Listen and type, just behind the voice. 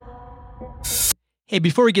Hey,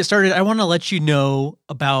 before we get started, I want to let you know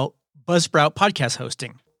about Buzzsprout podcast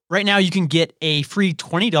hosting. Right now, you can get a free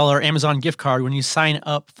 $20 Amazon gift card when you sign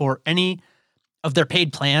up for any of their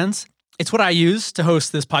paid plans. It's what I use to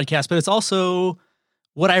host this podcast, but it's also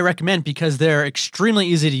what I recommend because they're extremely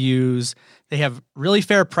easy to use. They have really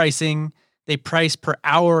fair pricing. They price per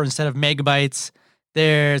hour instead of megabytes.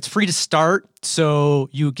 It's free to start, so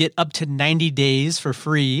you get up to 90 days for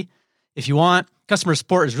free if you want. Customer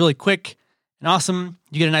support is really quick and awesome.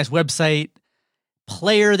 You get a nice website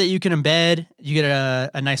player that you can embed. You get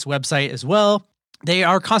a nice website as well. They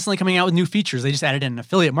are constantly coming out with new features. They just added in an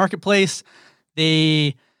affiliate marketplace.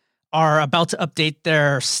 They are about to update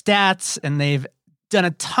their stats, and they've done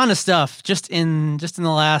a ton of stuff just in the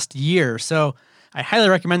last year. So I highly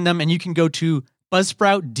recommend them, and you can go to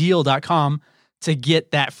buzzsproutdeal.com to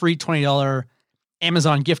get that free $20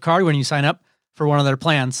 Amazon gift card when you sign up for one of their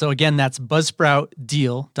plans. So again, that's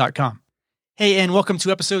buzzsproutdeal.com. Hey, and welcome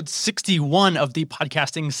to episode 61 of the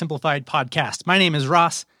Podcasting Simplified podcast. My name is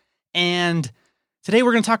Ross, and today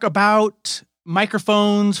we're going to talk about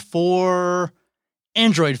microphones for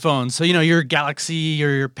Android phones. So, your Galaxy or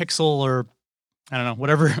your Pixel or I don't know,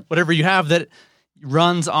 whatever you have that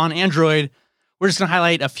runs on Android. We're just going to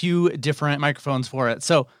highlight a few different microphones for it.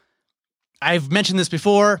 So I've mentioned this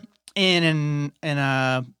before in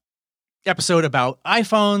a episode about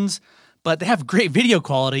iPhones, but they have great video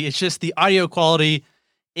quality. It's just the audio quality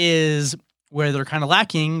is where they're kind of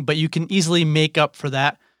lacking, but you can easily make up for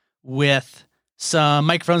that with some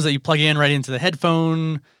microphones that you plug in right into the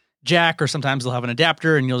headphone jack, or sometimes they'll have an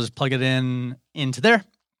adapter and you'll just plug it into there.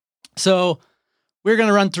 So we're going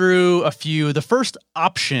to run through a few. The first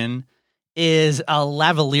option is a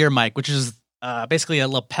lavalier mic, which is basically a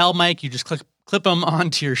lapel mic. You just clip them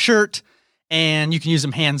onto your shirt, and you can use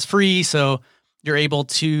them hands-free. So you're able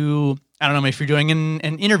to, I don't know, if you're doing an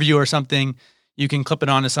interview or something, you can clip it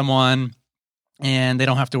onto someone, and they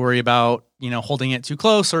don't have to worry about, holding it too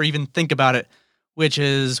close or even think about it, which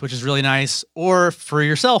is really nice. Or for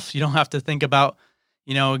yourself, you don't have to think about,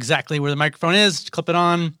 exactly where the microphone is. Just clip it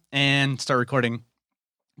on and start recording.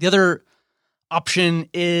 The other option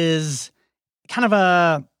is kind of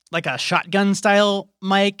a shotgun style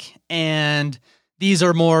mic, and these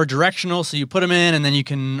are more directional. So you put them in and then you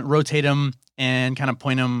can rotate them and kind of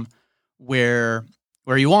point them where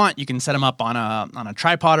you want. You can set them up on a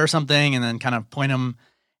tripod or something and then kind of point them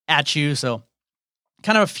at you. So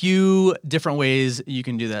kind of a few different ways you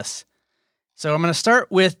can do this. So I'm going to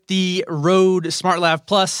start with the Rode SmartLav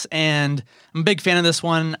Plus, and I'm a big fan of this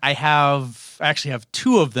one. I actually have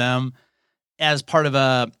two of them as part of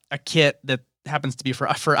a kit that happens to be for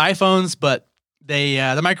iPhones, but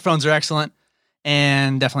the microphones are excellent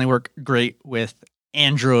and definitely work great with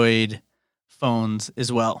Android phones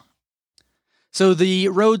as well. So the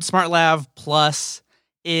Rode SmartLav Plus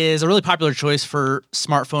is a really popular choice for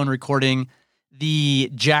smartphone recording.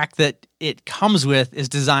 The jack that it comes with is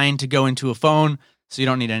designed to go into a phone, so you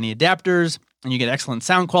don't need any adapters, and you get excellent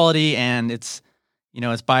sound quality. And it's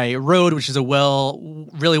by Rode, which is a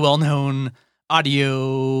really well-known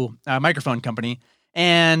audio microphone company.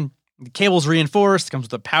 And the cable's reinforced, comes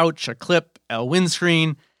with a pouch, a clip, a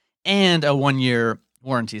windscreen, and a 1-year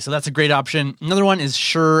warranty. So that's a great option. Another one is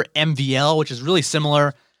Shure MVL, which is really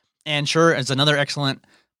similar. And Shure is another excellent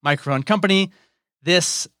microphone company.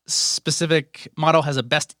 This specific model has a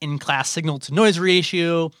best-in-class signal-to-noise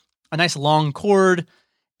ratio, a nice long cord,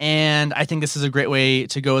 and I think this is a great way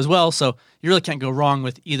to go as well. So you really can't go wrong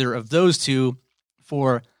with either of those two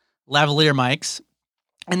for lavalier mics.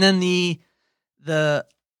 And then the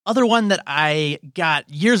other one that I got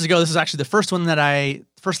years ago, this is actually the first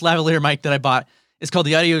lavalier mic that I bought, is called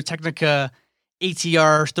the Audio-Technica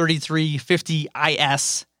ATR 3350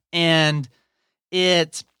 IS, and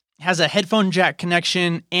it has a headphone jack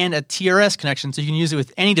connection and a TRS connection, so you can use it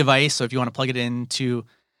with any device. So if you want to plug it into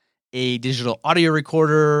a digital audio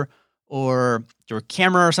recorder or your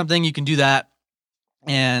camera or something, you can do that,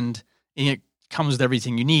 and it comes with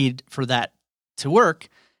everything you need for that to work.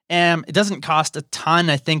 And it doesn't cost a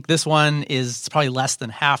ton. I think this one is probably less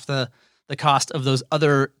than half the cost of those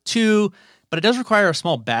other two, but it does require a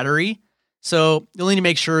small battery. So you'll need to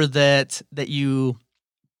make sure that you,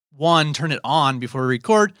 one, turn it on before you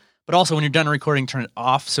record, but also when you're done recording, turn it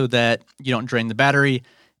off so that you don't drain the battery.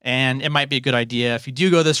 And it might be a good idea if you do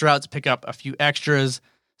go this route to pick up a few extras.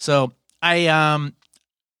 So I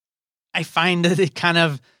find that it kind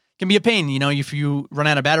of can be a pain, if you run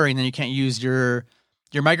out of battery and then you can't use your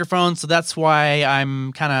microphone. So that's why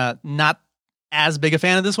I'm kind of not as big a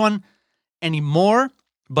fan of this one anymore,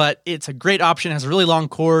 but it's a great option. It has a really long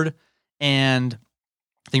cord, and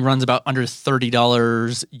think runs about under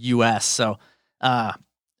 $30 US. So a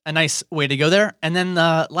nice way to go there. And then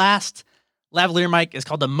the last lavalier mic is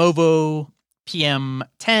called the Movo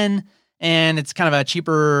PM10, and it's kind of a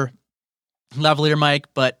cheaper lavalier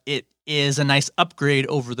mic, but it is a nice upgrade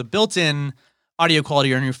over the built-in audio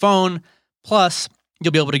quality on your phone. Plus,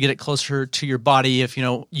 you'll be able to get it closer to your body if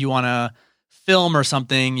you want to film or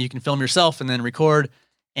something. You can film yourself and then record,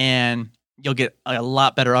 and you'll get a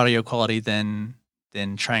lot better audio quality than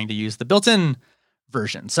trying to use the built-in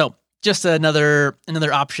version. So just another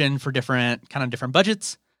option for different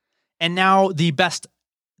budgets. And now the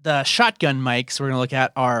shotgun mics we're going to look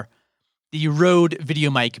at are the Rode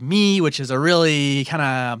VideoMic Me, which is a really kind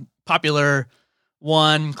of popular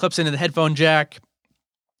one. Clips into the headphone jack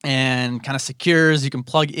and kind of secures. You can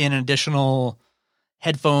plug in additional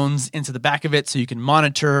headphones into the back of it so you can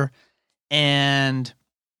monitor. And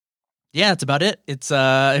yeah, that's about it.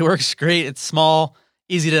 It works great. It's small,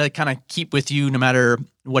 easy to kind of keep with you no matter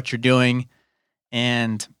what you're doing.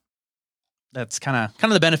 And that's kind of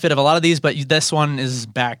the benefit of a lot of these, but this one is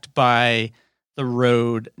backed by the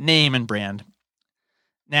Rode name and brand.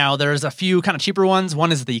 Now, there's a few kind of cheaper ones.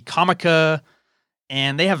 One is the Comica,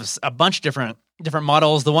 and they have a bunch of different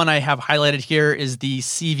models. The one I have highlighted here is the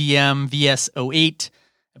CVM VS08.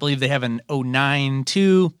 I believe they have an 09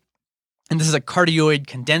 too. And this is a cardioid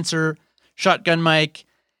condenser shotgun mic,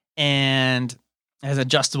 and it has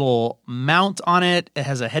adjustable mount on it. It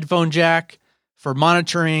has a headphone jack for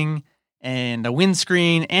monitoring and a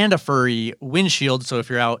windscreen and a furry windshield. So if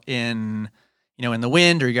you're out in the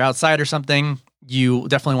wind or you're outside or something, you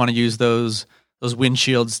definitely want to use those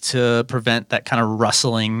windshields to prevent that kind of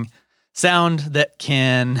rustling sound that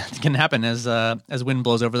can happen as wind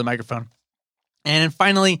blows over the microphone. And then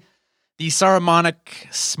finally, the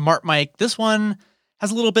Saramonic Smart Mic. This one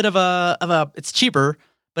has a little bit of a it's cheaper,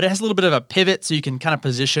 but it has a little bit of a pivot, so you can kind of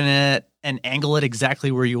position it and angle it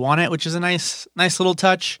exactly where you want it, which is a nice little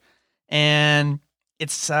touch. And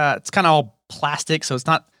it's kind of all plastic, so it's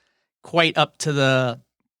not quite up to the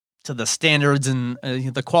standards and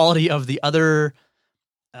the quality of the other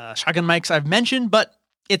shotgun mics I've mentioned, but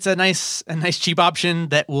it's a nice cheap option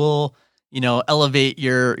that will elevate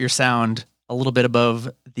your sound a little bit above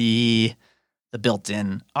the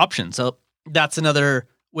built-in option. So that's another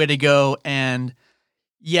way to go. And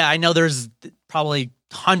yeah, I know there's probably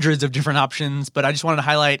hundreds of different options, but I just wanted to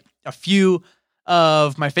highlight a few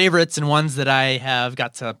of my favorites and ones that I have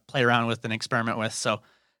got to play around with and experiment with. So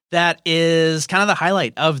that is kind of the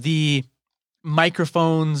highlight of the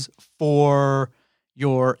microphones for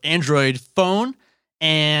your Android phone.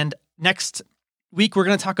 And next week, we're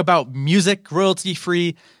going to talk about music,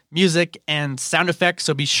 royalty-free music and sound effects.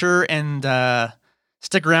 So be sure and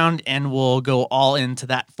stick around, and we'll go all into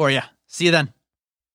that for you. See you then.